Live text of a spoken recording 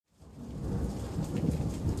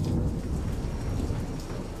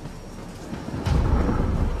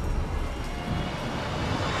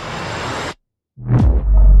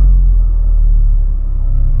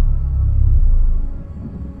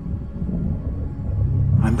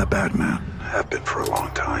I'm the bad man. Have been for a long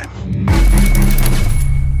time.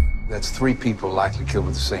 That's 3 people likely killed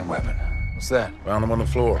with the same weapon. What's that? Found him on the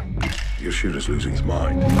floor. Your shooter's losing his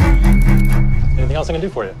mind. Anything else I can do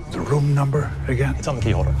for you? The room number again? It's on the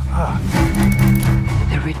key holder.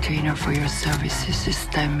 The retainer for your services is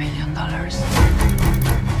 $10 million.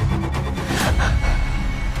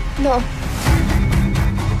 No.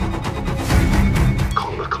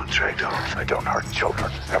 Call the contract off. I don't hurt children,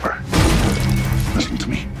 ever. Listen to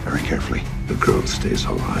me very carefully. The girl stays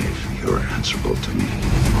alive. You're answerable to me.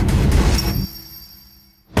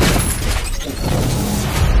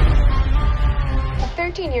 A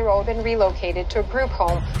 13-year-old been relocated to a group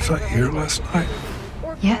home. Was I here last night?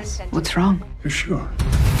 Yes, what's wrong? You sure?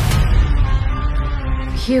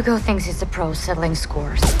 Hugo thinks he's a pro settling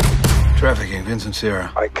scores. Trafficking, Vincent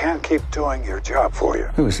Serra. I can't keep doing your job for you.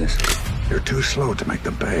 Who is this? You're too slow to make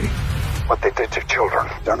them pay. What they did to children,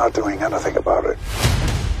 they're not doing anything about it.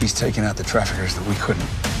 He's taking out the traffickers that we couldn't.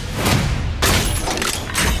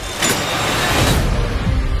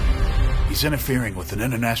 He's interfering with an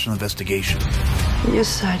international investigation. You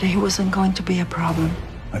said he wasn't going to be a problem.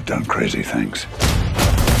 I've done crazy things.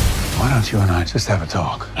 Why don't you and I just have a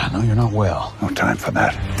talk? I know you're not well. No time for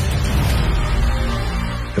that.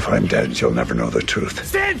 If I'm dead, you'll never know the truth.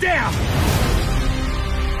 Stand down!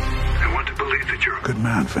 I want to believe that you're a good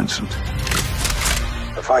man, Vincent.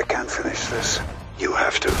 If I can't finish this, you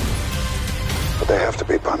have to. But they have to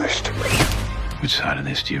be punished. Which side of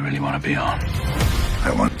this do you really want to be on?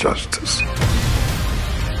 I want justice.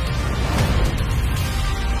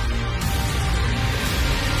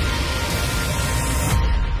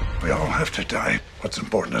 We all have to die. What's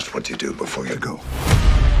important is what you do before you go.